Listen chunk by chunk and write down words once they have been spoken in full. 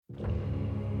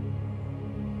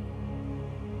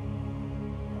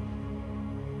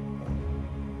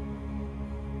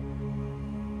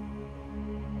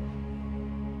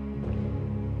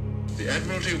The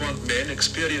Admiralty want men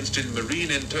experienced in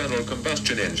marine internal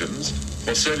combustion engines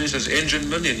for service as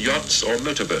enginemen in yachts or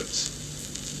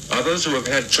motorboats. Others who have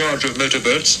had charge of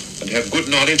motorboats and have good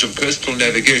knowledge of coastal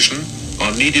navigation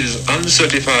are needed as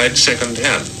uncertified second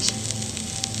hands.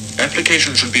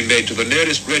 Application should be made to the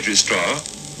nearest registrar,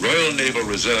 Royal Naval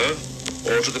Reserve,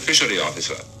 or to the fishery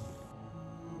officer.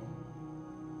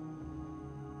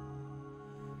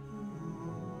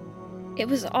 It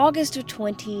was August of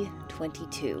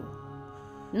 2022,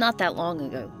 not that long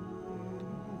ago,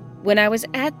 when I was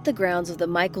at the grounds of the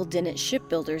Michael Dennett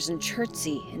Shipbuilders in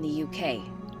Chertsey in the UK.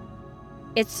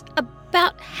 It's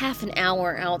about half an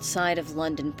hour outside of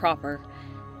London proper,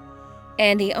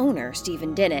 and the owner,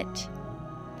 Stephen Dennett,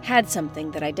 had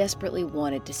something that I desperately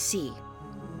wanted to see.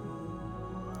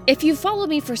 If you follow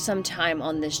me for some time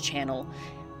on this channel,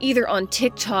 either on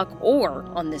TikTok or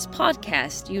on this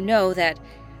podcast, you know that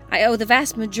I owe the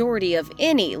vast majority of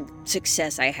any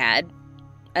success I had,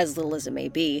 as little as it may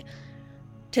be,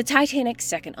 to Titanic's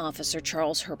second officer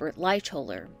Charles Herbert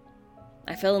Lightoller.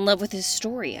 I fell in love with his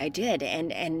story, I did,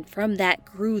 and from that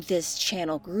grew this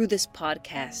channel, grew this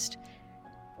podcast.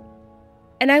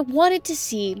 And I wanted to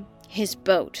see his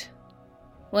boat.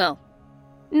 Well,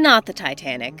 not the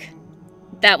Titanic.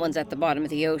 That one's at the bottom of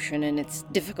the ocean and it's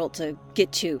difficult to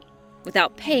get to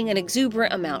without paying an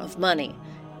exuberant amount of money.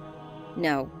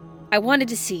 No, I wanted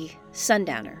to see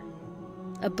Sundowner,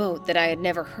 a boat that I had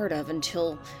never heard of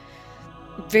until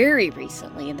very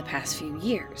recently in the past few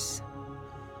years.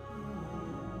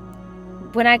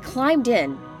 When I climbed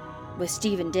in with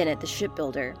Stephen Dennett, the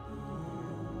shipbuilder,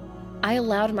 I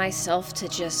allowed myself to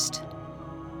just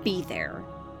be there.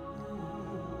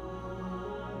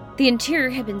 The interior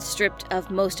had been stripped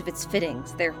of most of its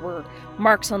fittings. There were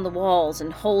marks on the walls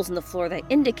and holes in the floor that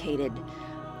indicated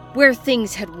where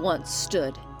things had once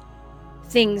stood.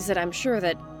 Things that I'm sure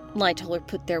that Lightoller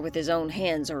put there with his own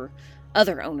hands or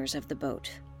other owners of the boat.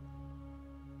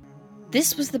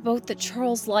 This was the boat that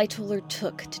Charles Lightoller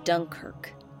took to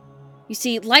Dunkirk. You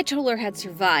see, Lightoller had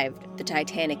survived the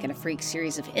Titanic in a freak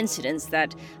series of incidents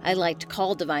that I like to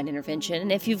call divine intervention,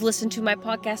 and if you've listened to my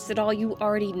podcast at all, you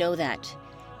already know that.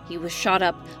 He was shot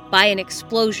up by an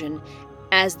explosion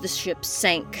as the ship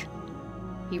sank.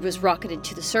 He was rocketed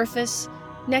to the surface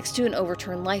next to an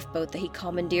overturned lifeboat that he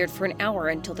commandeered for an hour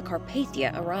until the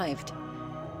Carpathia arrived.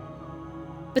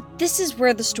 But this is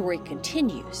where the story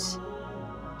continues.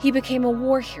 He became a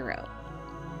war hero.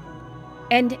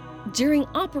 And during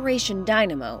Operation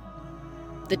Dynamo,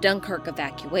 the Dunkirk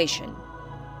evacuation,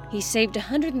 he saved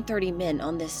 130 men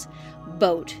on this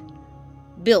boat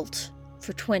built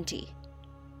for 20.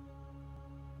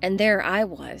 And there I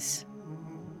was,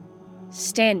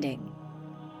 standing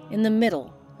in the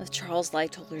middle of Charles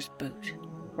Lightoller's boat,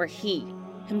 where he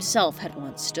himself had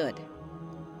once stood.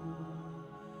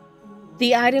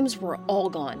 The items were all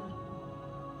gone.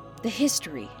 The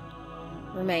history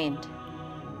remained.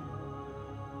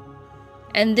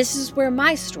 And this is where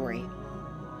my story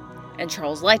and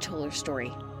Charles Lightoller's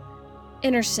story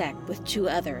intersect with two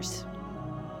others.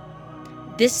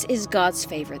 This is God's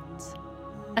Favorites,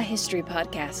 a history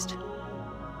podcast.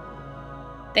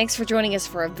 Thanks for joining us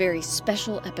for a very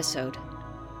special episode.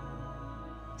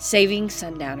 Saving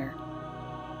Sundowner.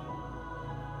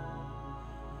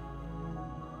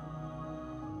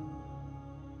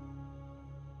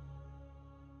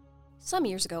 Some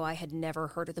years ago, I had never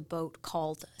heard of the boat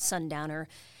called Sundowner,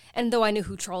 and though I knew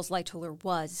who Charles Lightoller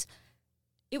was,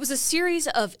 it was a series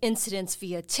of incidents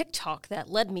via TikTok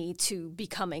that led me to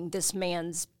becoming this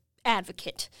man's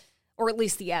advocate, or at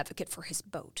least the advocate for his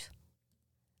boat.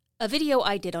 A video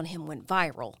I did on him went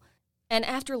viral, and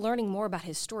after learning more about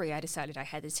his story, I decided I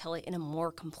had to tell it in a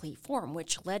more complete form,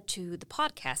 which led to the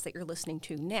podcast that you're listening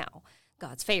to now,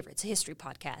 God's Favorites, a history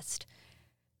podcast.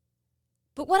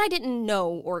 But what I didn't know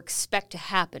or expect to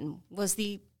happen was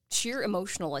the sheer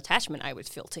emotional attachment I would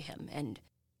feel to him and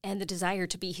the desire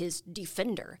to be his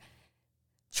defender.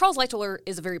 Charles Lightoller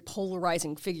is a very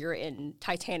polarizing figure in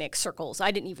Titanic circles.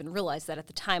 I didn't even realize that at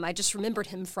the time. I just remembered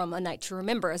him from A Night to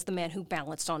Remember as the man who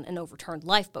balanced on an overturned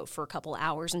lifeboat for a couple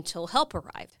hours until help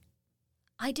arrived.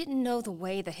 I didn't know the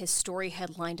way that his story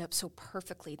had lined up so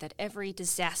perfectly that every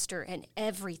disaster and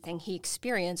everything he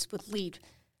experienced would lead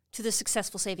to the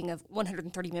successful saving of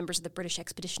 130 members of the British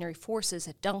Expeditionary Forces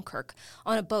at Dunkirk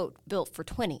on a boat built for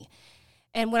 20.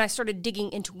 And when I started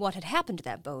digging into what had happened to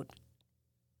that boat,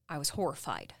 I was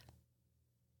horrified.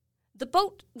 The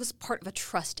boat was part of a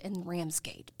trust in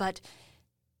Ramsgate, but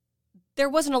there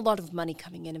wasn't a lot of money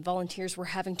coming in, and volunteers were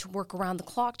having to work around the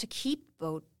clock to keep the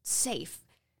boat safe,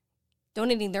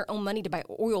 donating their own money to buy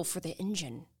oil for the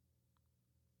engine.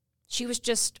 She was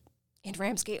just in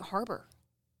Ramsgate Harbor,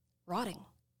 rotting.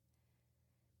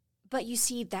 But you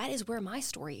see, that is where my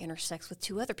story intersects with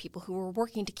two other people who were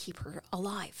working to keep her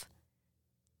alive.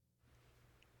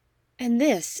 And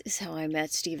this is how I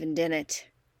met Stephen Dennett.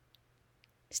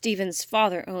 Stephen's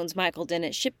father owns Michael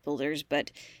Dennett Shipbuilders,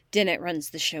 but Dennett runs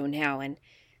the show now, and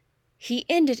he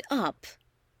ended up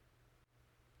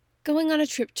going on a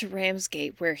trip to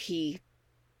Ramsgate where he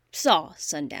saw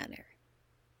Sundowner.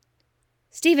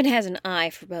 Stephen has an eye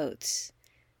for boats.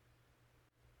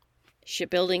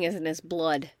 Shipbuilding is in his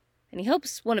blood, and he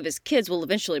hopes one of his kids will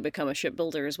eventually become a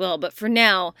shipbuilder as well, but for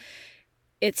now,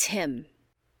 it's him.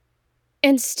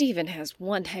 And Stephen has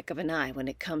one heck of an eye when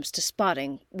it comes to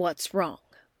spotting what's wrong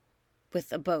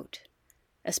with a boat,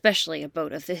 especially a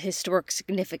boat of the historic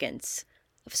significance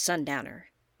of Sundowner.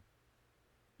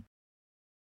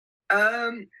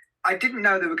 I didn't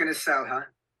know they were going to sell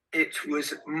her. It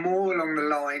was more along the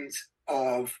lines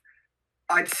of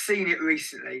I'd seen it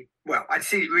recently. Well, I'd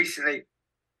seen it recently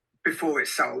before it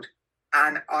sold,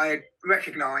 and I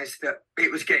recognised that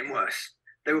it was getting worse.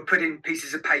 They were putting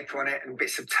pieces of paper on it and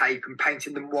bits of tape and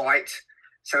painting them white,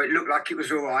 so it looked like it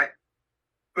was all right.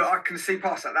 But I can see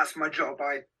past that. That's my job.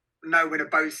 I know when a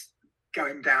boat's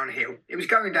going downhill. It was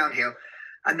going downhill,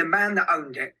 and the man that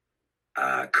owned it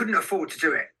couldn't afford to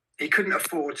do it. He couldn't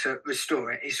afford to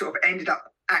restore it. He sort of ended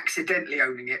up accidentally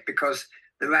owning it because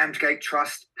the Ramsgate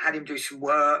Trust had him do some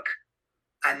work,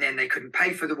 and then they couldn't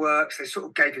pay for the work, so they sort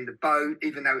of gave him the boat,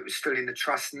 even though it was still in the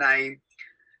trust name.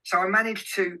 So I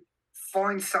managed to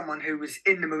find someone who was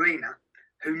in the marina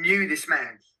who knew this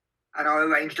man, and I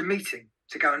arranged a meeting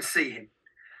to go and see him.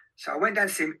 So I went down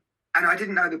to see him, and I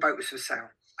didn't know the boat was for sale.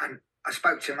 And I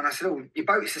spoke to him, and I said, "Oh, your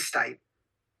boat's a state.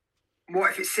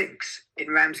 What if it sinks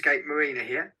in Ramsgate Marina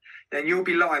here? Then you'll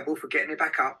be liable for getting it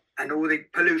back up and all the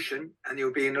pollution, and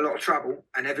you'll be in a lot of trouble,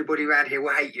 and everybody around here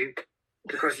will hate you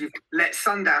because you've let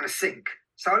Sundowner sink."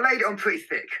 So I laid it on pretty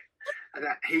thick, and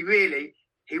that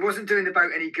he wasn't doing the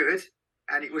boat any good,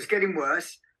 and it was getting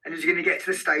worse, and it was going to get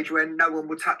to the stage where no one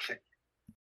would touch it.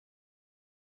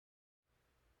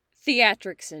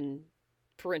 Theatrics and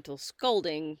parental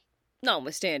scolding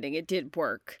notwithstanding, it did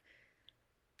work.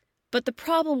 But the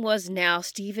problem was now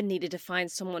Stephen needed to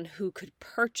find someone who could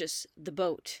purchase the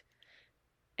boat.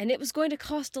 And it was going to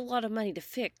cost a lot of money to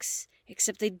fix,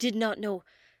 except they did not know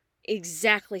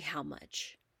exactly how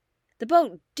much. The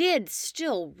boat did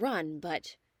still run,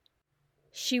 but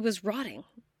she was rotting.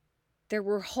 There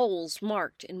were holes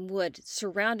marked in wood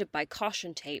surrounded by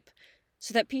caution tape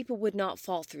so that people would not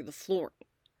fall through the flooring.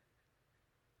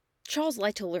 Charles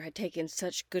Lightoller had taken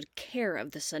such good care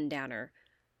of the Sundowner.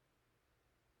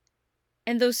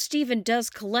 And though Stephen does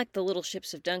collect the little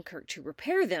ships of Dunkirk to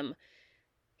repair them,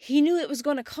 he knew it was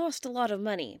going to cost a lot of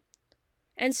money.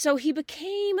 And so he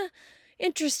became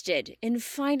interested in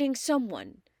finding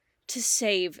someone to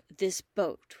save this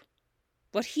boat.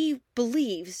 What he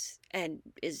believes, and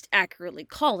is accurately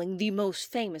calling, the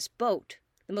most famous boat,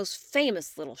 the most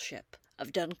famous little ship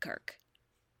of Dunkirk.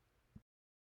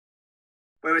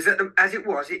 Whereas as it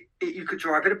was, you could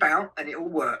drive it about and it all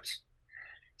worked.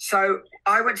 So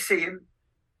I went to see him,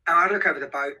 and I look over the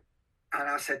boat, and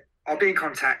I said, "I'll be in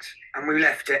contact," and we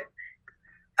left it.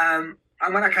 And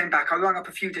when I came back, I rang up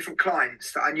a few different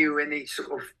clients that I knew were in the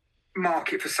sort of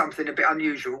market for something a bit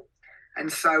unusual.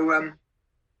 And so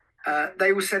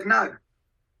they all said no.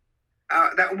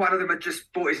 That one of them had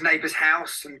just bought his neighbour's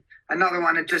house, and another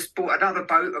one had just bought another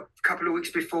boat a couple of weeks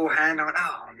beforehand. I went,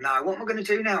 "Oh no, what am I going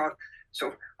to do now?"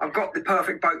 I've got the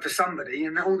perfect boat for somebody,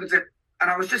 and I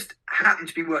was just happened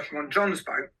to be working on John's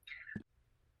boat.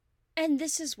 And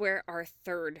this is where our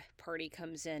third party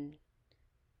comes in.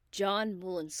 John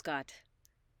Mullenscott.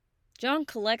 John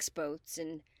collects boats,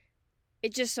 and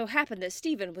it just so happened that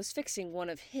Stephen was fixing one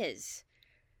of his.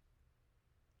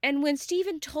 And when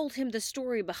Stephen told him the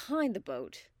story behind the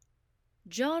boat,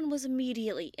 John was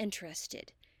immediately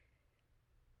interested.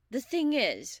 The thing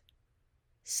is,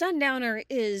 Sundowner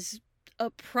is a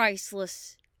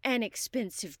priceless and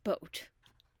expensive boat.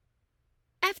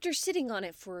 After sitting on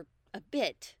it for a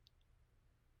bit,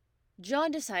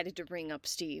 John decided to ring up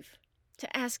Steve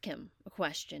to ask him a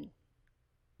question.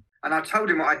 And I told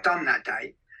him what I'd done that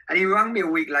day, and he rang me a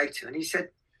week later and he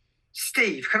said,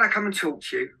 "Steve, can I come and talk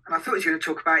to you?" And I thought he was going to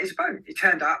talk about his boat. He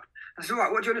turned up, and I said, "All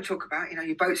right, what do you want to talk about?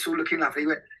 Your boat's all looking lovely." He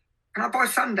went, "Can I buy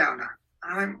Sundowner?"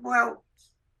 And I went, "Well,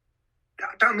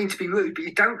 I don't mean to be rude, but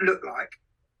you don't look like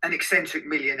an eccentric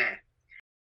millionaire."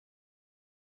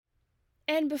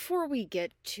 And before we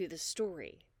get to the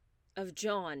story of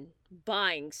John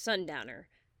buying Sundowner,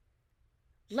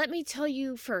 let me tell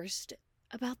you first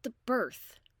about the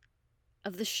birth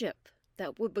of the ship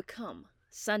that would become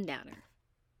Sundowner.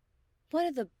 One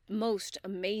of the most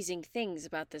amazing things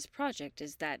about this project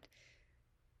is that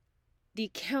the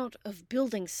account of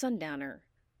building Sundowner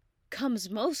comes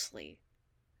mostly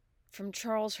from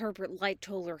Charles Herbert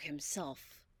Lightoller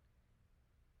himself.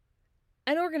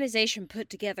 An organization put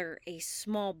together a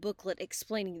small booklet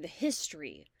explaining the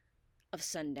history of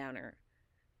Sundowner.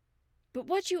 But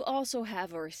what you also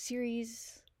have are a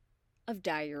series of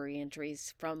diary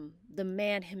entries from the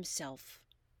man himself.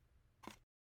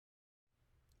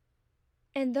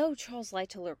 And though Charles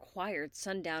Lightoller acquired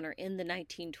Sundowner in the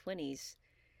 1920s,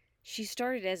 she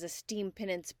started as a steam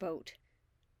penance boat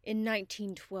in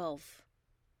 1912,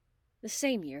 the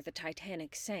same year the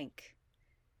Titanic sank.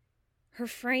 Her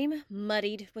frame,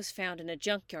 muddied, was found in a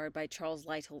junkyard by Charles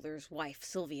Lightoller's wife,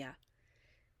 Sylvia.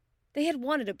 They had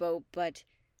wanted a boat, but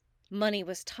money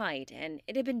was tight, and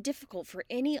it had been difficult for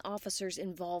any officers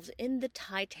involved in the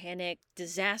Titanic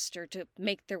disaster to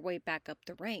make their way back up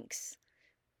the ranks.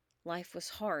 Life was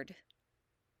hard.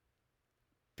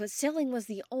 But sailing was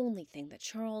the only thing that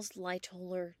Charles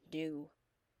Lightoller knew.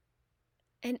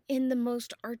 And in the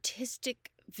most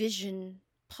artistic vision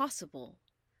possible,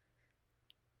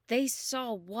 they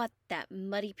saw what that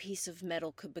muddy piece of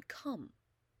metal could become.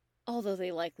 Although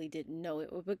they likely didn't know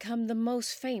it would become the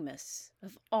most famous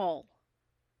of all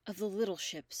of the little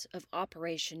ships of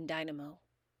Operation Dynamo,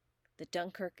 the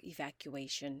Dunkirk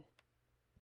evacuation.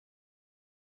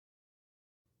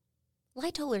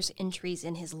 Lightoller's entries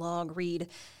in his log read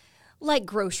like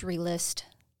grocery list.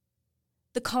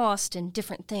 The cost and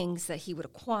different things that he would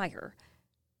acquire.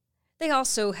 They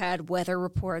also had weather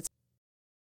reports,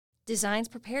 designs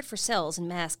prepared for sales en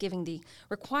masse, giving the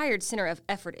required center of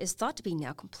effort is thought to be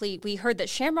now complete. We heard that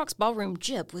Shamrock's ballroom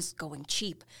jib was going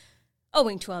cheap,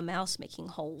 owing to a mouse making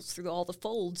holes through all the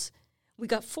folds. We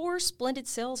got 4 splendid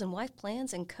sails and wife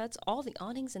plans and cuts all the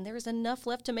awnings, and there is enough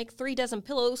left to make 3 dozen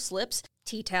pillows, slips,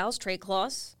 tea towels, tray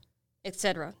cloths,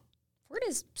 etc. For it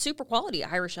is super quality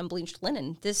Irish unbleached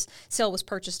linen. This sail was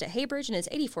purchased at Haybridge and is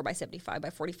 84 by 75 by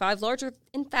 45, larger,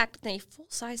 in fact, than a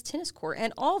full-size tennis court.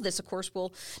 And all this, of course,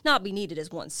 will not be needed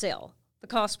as one sail. The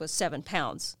cost was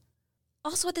 £7.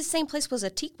 Also at this same place was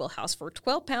a teak wheelhouse for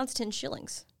 £12, 10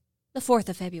 shillings. The 4th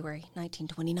of February,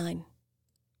 1929.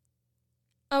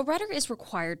 A rudder is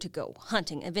required to go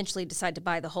hunting, eventually decide to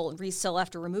buy the hull and resell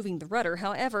after removing the rudder.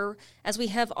 However, as we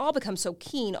have all become so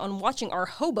keen on watching our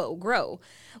hobo grow,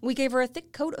 we gave her a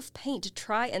thick coat of paint to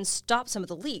try and stop some of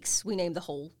the leaks. We named the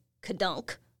hole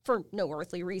Kadunk, for no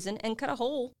earthly reason, and cut a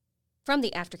hole from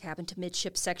the after cabin to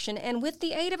midship section, and with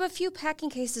the aid of a few packing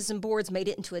cases and boards made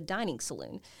it into a dining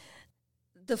saloon.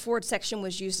 The forward section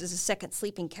was used as a second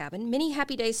sleeping cabin. Many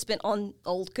happy days spent on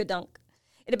old Kadunk.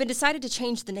 It had been decided to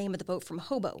change the name of the boat from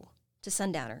Hobo to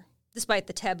Sundowner. Despite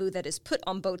the taboo that is put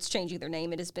on boats changing their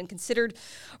name, it has been considered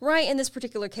right in this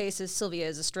particular case, as Sylvia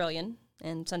is Australian,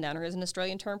 and Sundowner is an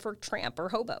Australian term for tramp or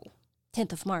hobo.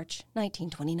 10th of March,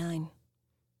 1929.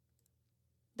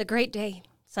 The great day.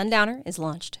 Sundowner is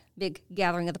launched. Big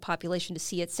gathering of the population to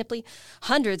see it. Simply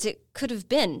hundreds. It could have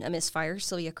been a misfire.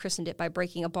 Sylvia christened it by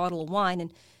breaking a bottle of wine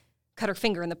and cut her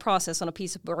finger in the process on a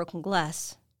piece of broken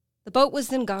glass. The boat was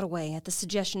then got away. At the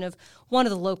suggestion of one of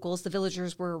the locals, the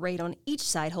villagers were arrayed on each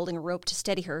side holding a rope to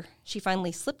steady her. She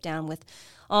finally slipped down with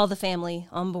all the family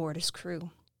on board as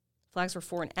crew. Flags were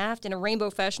fore and aft in a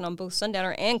rainbow fashion on both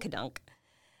Sundowner and Kadunk.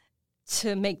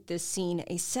 To make this scene,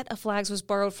 a set of flags was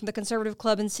borrowed from the Conservative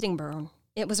Club in Sittingbourne.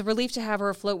 It was a relief to have her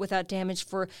afloat without damage,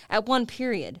 for at one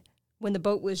period, when the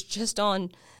boat was just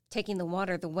on taking the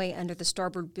water, the way under the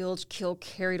starboard bilge keel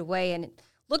carried away, and it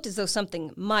looked as though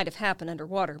something might have happened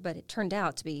underwater, but it turned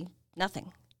out to be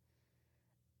nothing.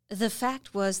 The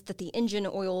fact was that the engine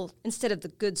oil, instead of the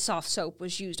good soft soap,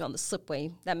 was used on the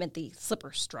slipway. That meant the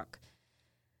slipper struck.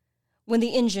 When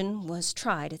the engine was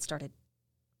tried, it started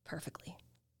perfectly.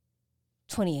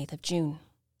 28th of June,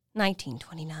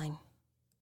 1929.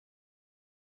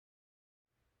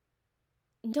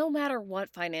 No matter what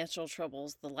financial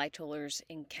troubles the Lightollers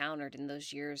encountered in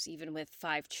those years, even with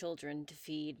 5 children to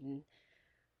feed and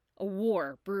a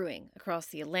war brewing across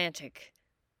the Atlantic,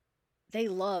 they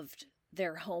loved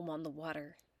their home on the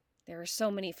water. There are so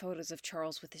many photos of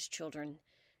Charles with his children,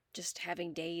 just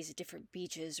having days at different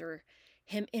beaches, or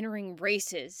him entering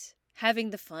races,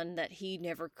 having the fun that he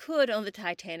never could on the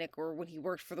Titanic or when he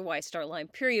worked for the White Star Line,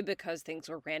 period, because things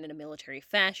were ran in a military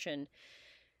fashion.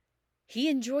 He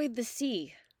enjoyed the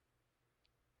sea.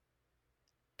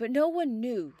 But no one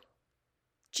knew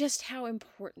just how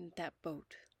important that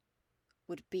boat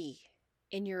would be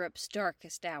in Europe's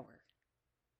darkest hour.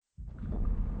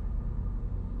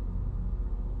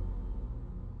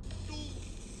 Du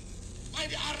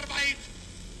meine Arbeit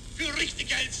für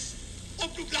richtig hältst,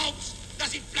 ob du glaubst,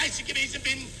 dass ich fleißig gewesen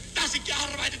bin, dass ich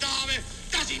gearbeitet habe,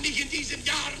 dass ich mich in diesen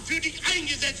Jahren für dich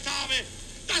eingesetzt habe,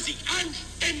 dass ich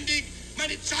anständig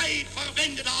meine Zeit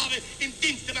verwendet habe im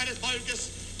Dienste meines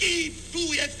Volkes. Gib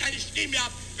du jetzt deine Stimme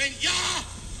ab. Wenn ja,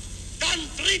 dann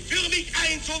tritt für mich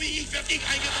ein, so wie ich für dich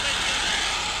eingetreten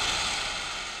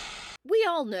bin. We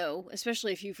all know,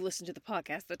 especially if you've listened to the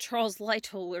podcast, that Charles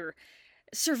Lightoller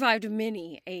survived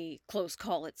many a close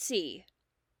call at sea.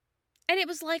 And it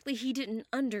was likely he didn't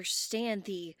understand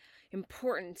the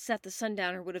importance that the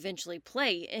Sundowner would eventually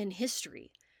play in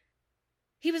history.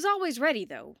 He was always ready,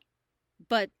 though.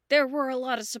 But there were a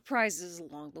lot of surprises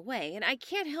along the way, and I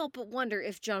can't help but wonder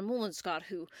if John Mullinscott,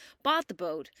 who bought the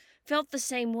boat, felt the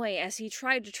same way as he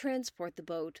tried to transport the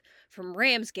boat from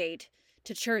Ramsgate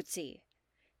to Chertsey.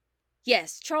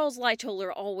 Yes, Charles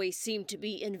Lightoller always seemed to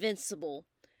be invincible,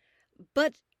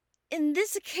 but in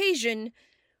this occasion,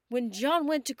 when John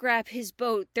went to grab his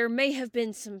boat, there may have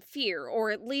been some fear,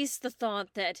 or at least the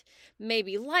thought that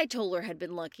maybe Lightoller had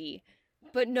been lucky.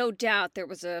 But no doubt there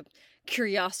was a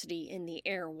curiosity in the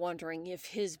air, wondering if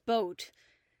his boat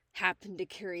happened to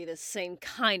carry the same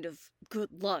kind of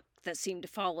good luck that seemed to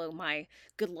follow my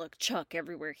good luck Chuck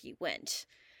everywhere he went.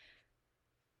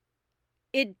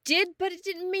 It did, but it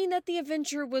didn't mean that the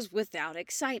adventure was without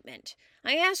excitement.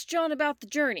 I asked John about the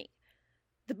journey.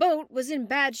 The boat was in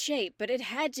bad shape, but it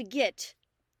had to get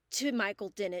to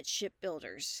Michael Dennett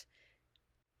Shipbuilders.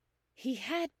 He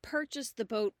had purchased the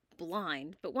boat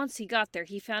blind, but once he got there,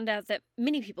 he found out that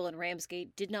many people in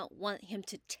Ramsgate did not want him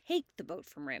to take the boat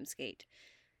from Ramsgate.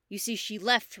 You see, she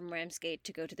left from Ramsgate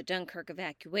to go to the Dunkirk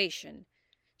evacuation.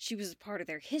 She was a part of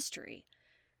their history.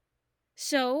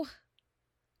 So,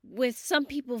 with some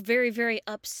people very, very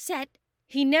upset,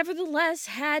 he nevertheless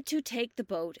had to take the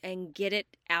boat and get it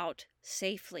out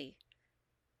safely.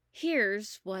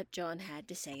 Here's what John had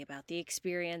to say about the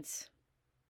experience.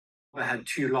 I had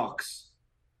two locks.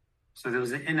 So there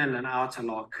was an inner and outer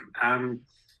lock.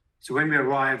 So when we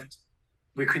arrived,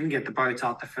 we couldn't get the boat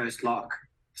out the first lock.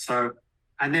 So,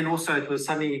 and then also it was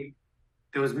suddenly,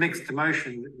 there was mixed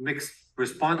emotion, mixed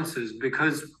responses,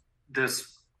 because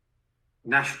this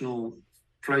national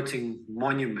floating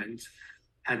monument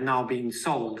had now been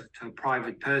sold to a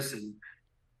private person.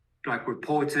 Like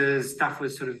reporters, stuff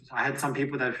was sort of, I had some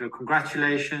people that were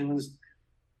congratulations.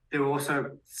 There were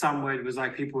also some where it was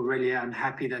like people were really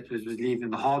unhappy that it was leaving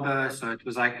the harbor. So it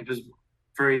was like, it was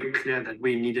very clear that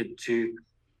we needed to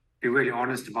be really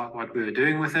honest about what we were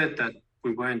doing with it, that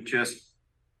we weren't just,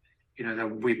 you know, that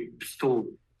we still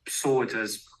saw it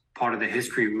as part of the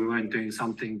history. We weren't doing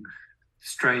something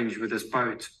strange with this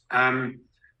boat.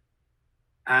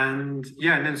 And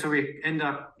then so we end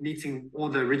up meeting all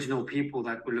the original people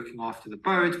that were looking after the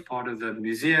boat, part of the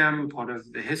museum, part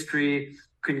of the history.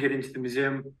 Couldn't get into the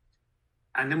museum.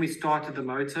 And then we started the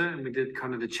motor and we did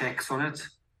kind of the checks on it.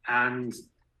 And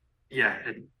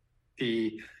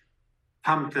the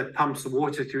pump that pumps the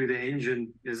water through the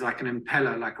engine is like an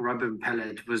impeller, like a rubber impeller.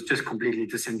 It was just completely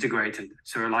disintegrated.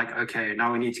 So we're like, okay,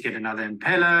 now we need to get another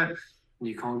impeller. And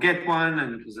you can't get one.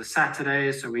 And it was a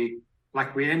Saturday. So we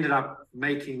ended up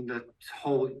making the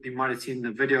whole, you might have seen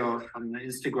the video on the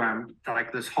Instagram,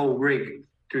 like this whole rig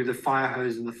through the fire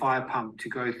hose and the fire pump to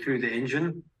go through the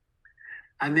engine.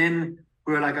 And then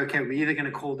we were like, okay, we're either going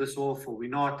to call this off or we're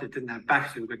not. It didn't have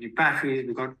batteries. We've got new batteries.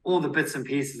 We've got all the bits and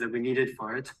pieces that we needed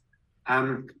for it.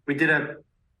 We did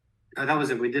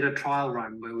a trial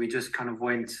run where we just kind of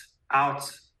went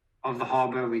out of the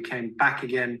harbor. We came back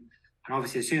again. And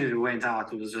obviously, as soon as we went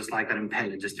out, it was just like that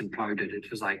impeller just imploded. It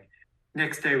was like,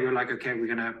 next day we were like, okay, we've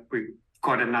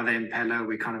got another impeller.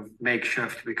 We kind of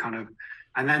makeshift.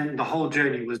 And then the whole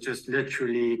journey was just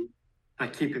literally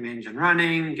like keeping the engine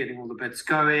running, getting all the bits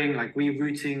going, like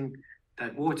rerouting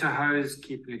that water hose,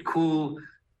 keeping it cool,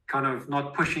 kind of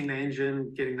not pushing the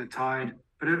engine, getting the tide.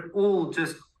 But it all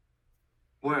just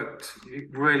worked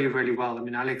really, really well. I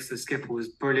mean, Alex, the skipper, was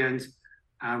brilliant.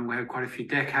 We had quite a few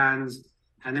deckhands.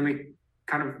 And then we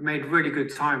kind of made really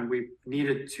good time. We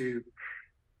needed to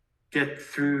get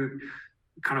through,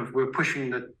 we're pushing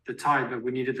the tide, but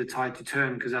we needed the tide to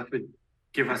turn because that would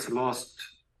give us a last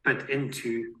bit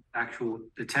into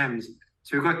the Thames.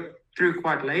 So we got through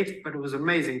quite late, but it was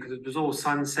amazing because it was all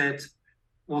sunset,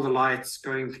 all the lights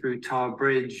going through Tower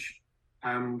Bridge.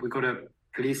 We got a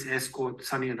police escort,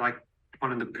 something like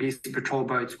one of the police patrol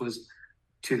boats was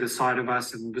to the side of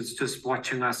us and was just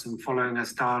watching us and following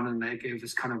us down, and they gave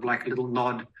us kind of like a little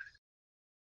nod.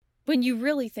 When you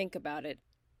really think about it,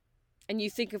 and you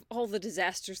think of all the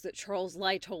disasters that Charles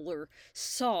Lightoller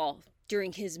saw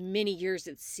during his many years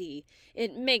at sea,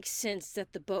 it makes sense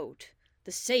that the boat,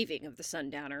 the saving of the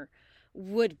Sundowner,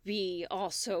 would be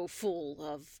also full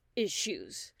of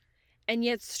issues. And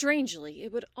yet, strangely,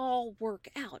 it would all work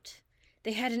out.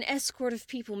 They had an escort of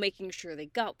people making sure they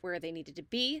got where they needed to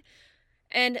be,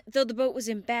 and though the boat was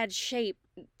in bad shape,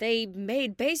 they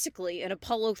made basically an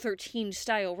Apollo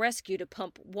 13-style rescue to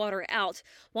pump water out,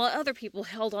 while other people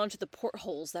held onto the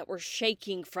portholes that were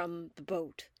shaking from the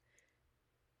boat.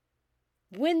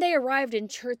 When they arrived in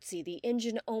Chertsey, the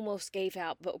engine almost gave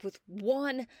out, but with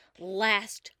one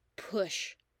last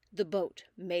push, the boat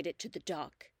made it to the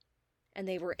dock, and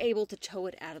they were able to tow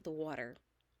it out of the water.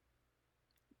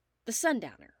 The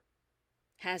Sundowner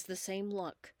has the same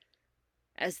luck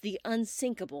as the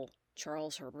unsinkable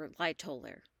Charles Herbert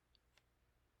Lightoller.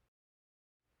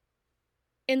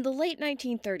 In the late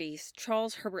 1930s,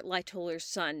 Charles Herbert Lightoller's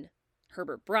son,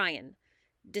 Herbert Bryan,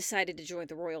 decided to join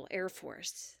the Royal Air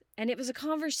Force, and it was a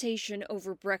conversation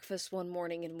over breakfast one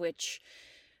morning in which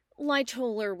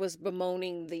Lightoller was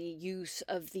bemoaning the use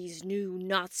of these new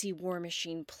Nazi war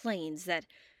machine planes that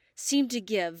seemed to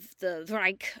give the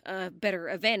Reich a better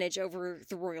advantage over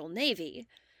the Royal Navy.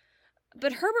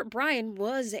 But Herbert Bryan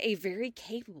was a very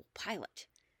capable pilot,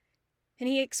 and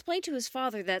he explained to his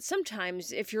father that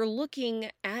sometimes if you're looking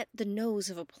at the nose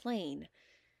of a plane,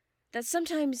 that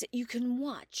sometimes you can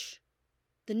watch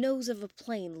the nose of a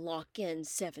plane lock in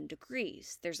 7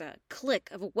 degrees. There's a click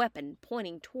of a weapon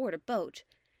pointing toward a boat.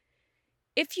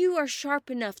 If you are sharp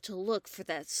enough to look for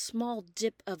that small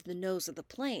dip of the nose of the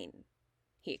plane,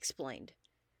 he explained,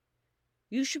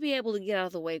 you should be able to get out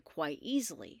of the way quite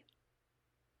easily.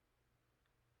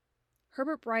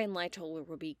 Herbert Bryan Lightoller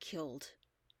would be killed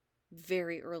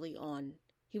very early on.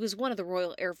 He was one of the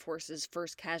Royal Air Force's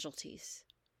first casualties.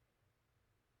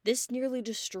 This nearly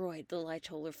destroyed the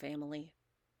Lightoller family.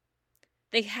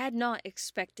 They had not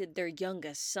expected their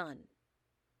youngest son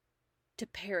to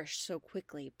perish so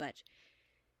quickly, but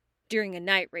during a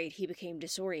night raid he became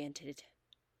disoriented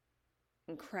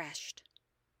and crashed.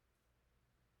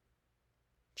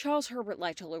 Charles Herbert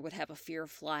Lightoller would have a fear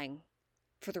of flying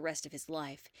for the rest of his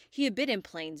life. He had been in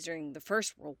planes during the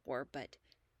First World War, but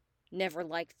never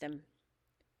liked them.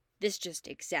 This just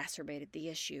exacerbated the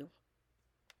issue.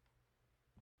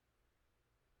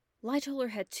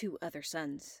 Lightoller had 2 other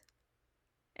sons,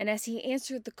 and as he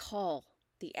answered the call,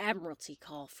 the Admiralty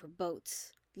call for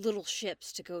boats, little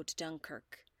ships to go to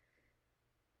Dunkirk,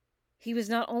 he was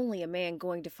not only a man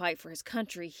going to fight for his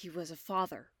country, he was a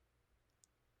father,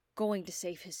 going to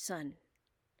save his son.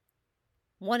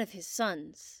 One of his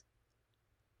sons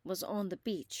was on the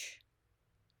beach.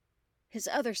 His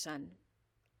other son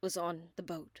was on the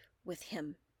boat with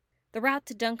him. The route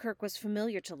to Dunkirk was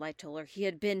familiar to Lightoller. He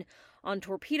had been on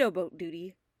torpedo boat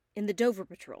duty in the Dover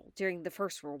Patrol during the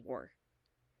First World War.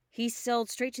 He sailed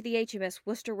straight to the HMS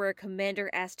Worcester, where a commander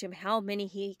asked him how many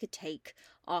he could take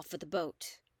off of the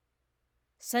boat.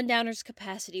 Sundowner's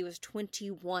capacity was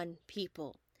 21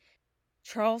 people.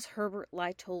 Charles Herbert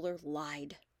Lightoller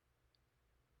lied.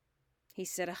 He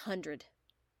said 100.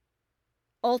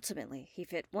 Ultimately, he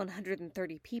fit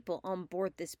 130 people on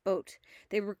board this boat.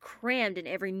 They were crammed in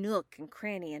every nook and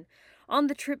cranny, and on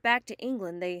the trip back to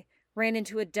England, they ran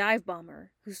into a dive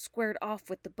bomber who squared off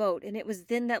with the boat, and it was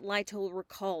then that Lightoller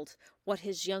recalled what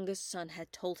his youngest son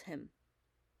had told him.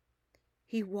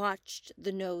 He watched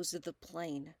the nose of the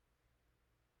plane.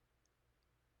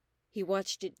 He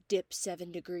watched it dip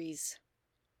 7 degrees.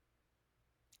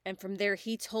 And from there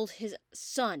he told his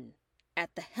son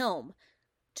at the helm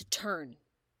to turn.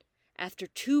 After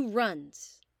 2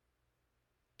 runs,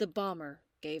 the bomber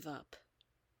gave up,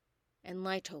 and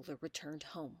Lightoller returned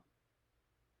home.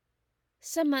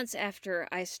 Some months after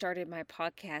I started my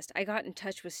podcast, I got in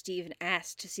touch with Steve and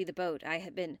asked to see the boat. I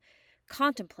had been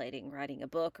contemplating writing a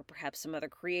book or perhaps some other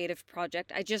creative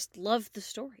project. I just loved the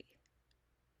story.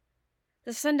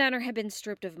 The Sundowner had been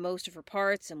stripped of most of her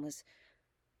parts and was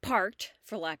parked,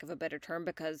 for lack of a better term,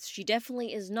 because she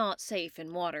definitely is not safe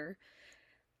in water,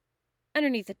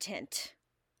 underneath a tent.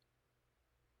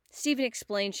 Stephen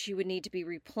explained she would need to be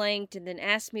replanked and then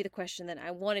asked me the question that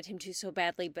I wanted him to so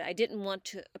badly, but I didn't want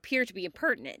to appear to be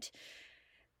impertinent.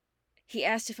 He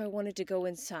asked if I wanted to go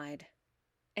inside,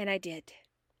 and I did.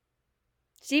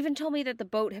 Stephen told me that the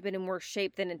boat had been in worse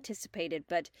shape than anticipated,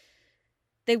 but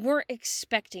they weren't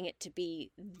expecting it to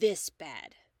be this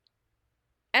bad.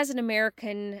 As an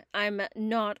American, I'm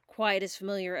not quite as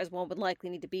familiar as one would likely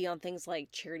need to be on things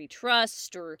like charity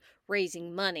trust or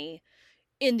raising money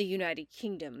in the United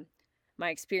Kingdom. My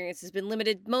experience has been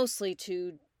limited mostly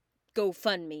to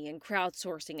GoFundMe and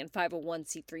crowdsourcing and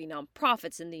 501c3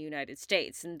 nonprofits in the United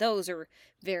States, and those are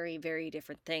very, very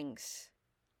different things.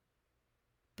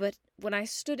 But when I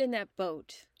stood in that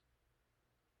boat,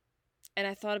 And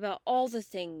I thought about all the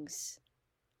things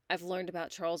I've learned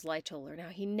about Charles Lightoller, and how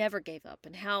he never gave up,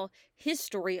 and how his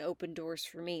story opened doors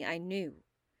for me. I knew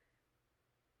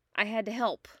I had to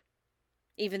help,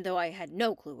 even though I had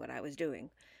no clue what I was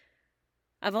doing.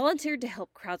 I volunteered to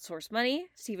help crowdsource money.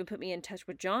 Stephen put me in touch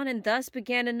with John, and thus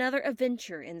began another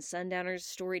adventure in Sundowner's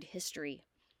storied history.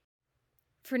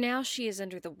 For now, she is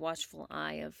under the watchful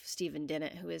eye of Stephen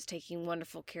Dennett, who is taking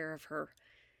wonderful care of her.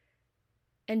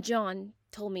 And John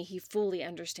told me he fully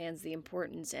understands the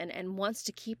importance and wants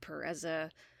to keep her as a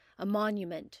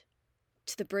monument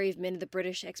to the brave men of the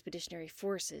British Expeditionary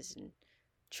Forces and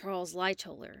Charles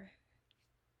Lightoller.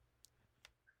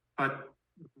 But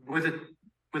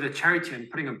with a charity and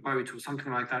putting a boat or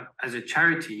something like that as a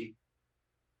charity,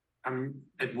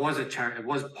 it was a charity. It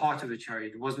was part of a charity.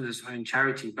 It wasn't its own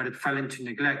charity, but it fell into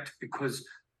neglect because,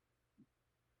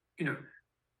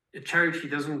 a charity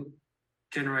doesn't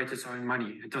generate its own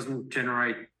money. It doesn't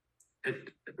generate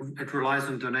it. It relies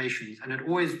on donations, and it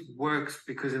always works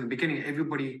because in the beginning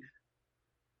everybody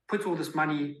puts all this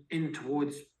money in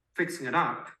towards fixing it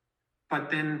up, but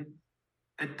then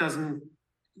it doesn't.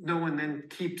 No one then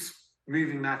keeps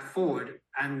moving that forward,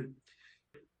 and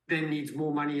then needs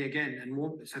more money again and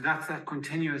more. So that's that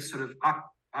continuous sort of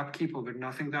upkeep of it. And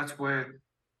I think that's where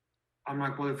I'm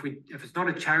like, well, if it's not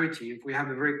a charity, if we have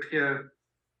a very clear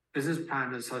business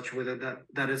plan as such with it,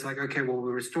 that is like, okay, well,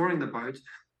 we're restoring the boat,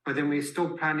 but then we're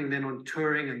still planning then on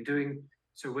touring and doing,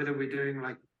 so whether we're doing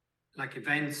like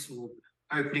events or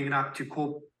opening it up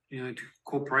to to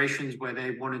corporations where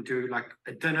they want to do like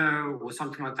a dinner or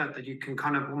something like that you can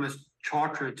kind of almost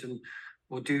charter it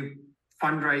or do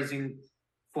fundraising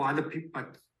for other people,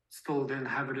 but still then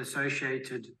have it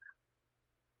associated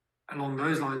along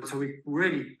those lines. So we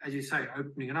really, as you say,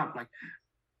 opening it up, like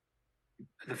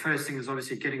the first thing is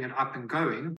obviously getting it up and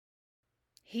going.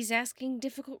 He's asking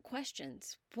difficult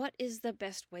questions. What is the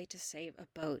best way to save a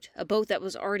boat? A boat that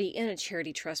was already in a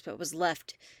charity trust but was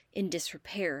left in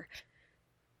disrepair.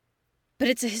 But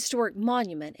it's a historic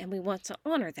monument, and we want to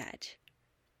honor that.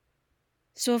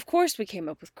 So of course we came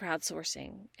up with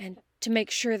crowdsourcing, and to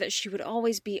make sure that she would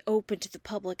always be open to the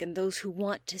public and those who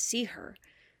want to see her.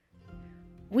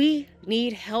 We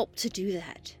need help to do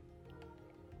that.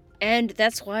 And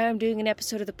that's why I'm doing an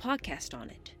episode of the podcast on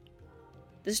it.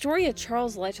 The story of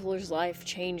Charles Lightoller's life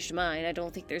changed mine. I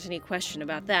don't think there's any question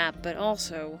about that, but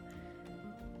also,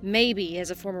 maybe as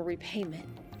a form of repayment,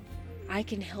 I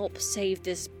can help save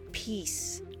this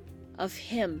piece of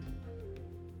him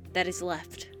that is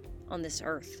left on this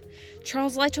earth.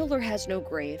 Charles Lightoller has no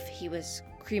grave. He was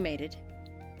cremated,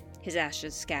 his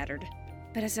ashes scattered.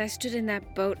 But as I stood in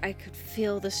that boat, I could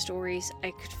feel the stories,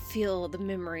 I could feel the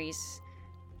memories,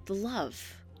 the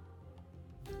love.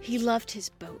 He loved his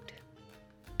boat.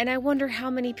 And I wonder how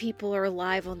many people are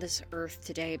alive on this earth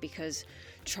today because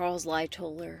Charles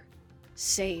Lightoller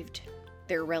saved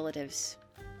their relatives.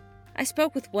 I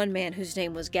spoke with one man whose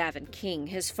name was Gavin King.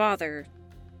 His father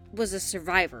was a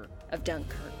survivor of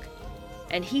Dunkirk,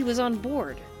 and he was on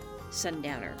board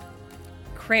Sundowner.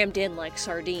 Crammed in like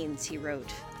sardines, he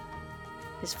wrote.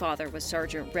 His father was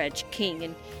Sergeant Reg King,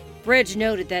 and Reg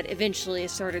noted that eventually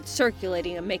it started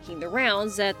circulating and making the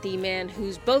rounds that the man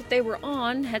whose boat they were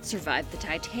on had survived the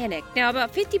Titanic. Now,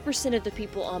 about 50% of the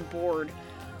people on board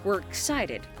were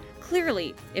excited.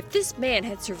 Clearly, if this man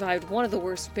had survived one of the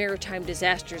worst maritime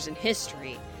disasters in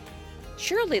history,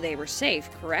 surely they were safe,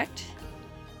 correct?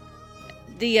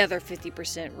 The other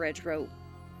 50%, Reg wrote,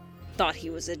 thought he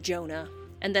was a Jonah,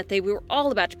 and that they were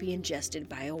all about to be ingested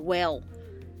by a whale.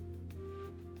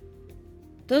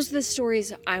 Those are the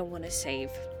stories I want to save.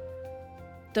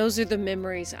 Those are the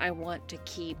memories I want to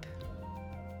keep.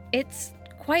 It's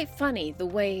quite funny the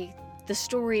way the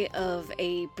story of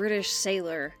a British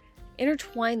sailor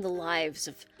intertwined the lives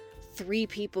of 3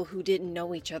 people who didn't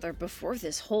know each other before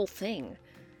this whole thing.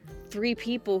 3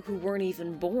 people who weren't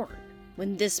even born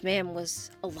when this man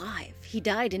was alive. He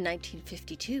died in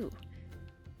 1952.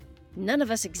 None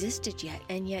of us existed yet,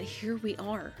 and yet here we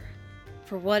are.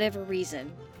 For whatever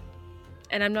reason.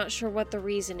 And I'm not sure what the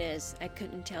reason is. I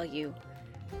couldn't tell you.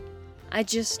 I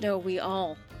just know we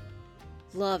all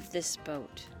love this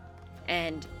boat.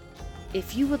 And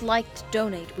if you would like to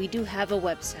donate, we do have a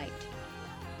website.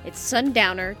 It's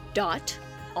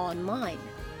sundowner.online.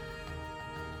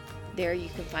 There you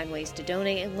can find ways to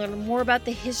donate and learn more about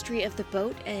the history of the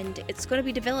boat, and it's going to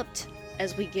be developed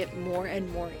as we get more and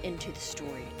more into the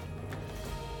story.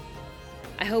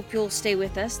 I hope you'll stay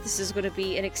with us. This is going to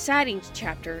be an exciting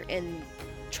chapter in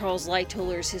Charles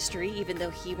Lightoller's history, even though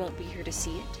he won't be here to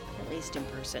see it, at least in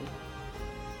person.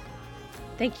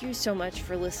 Thank you so much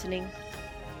for listening.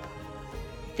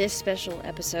 This special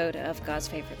episode of God's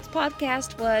Favorites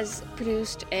podcast was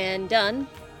produced and done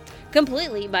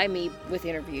completely by me, with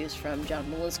interviews from John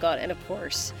Mullinscott and, of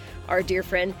course, our dear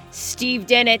friend Steve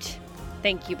Dennett.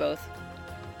 Thank you both.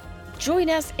 Join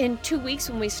us in 2 weeks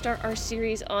when we start our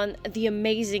series on the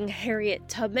amazing Harriet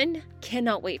Tubman.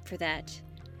 Cannot wait for that.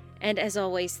 And as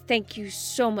always, thank you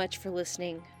so much for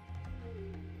listening.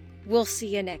 We'll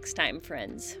see you next time,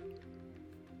 friends.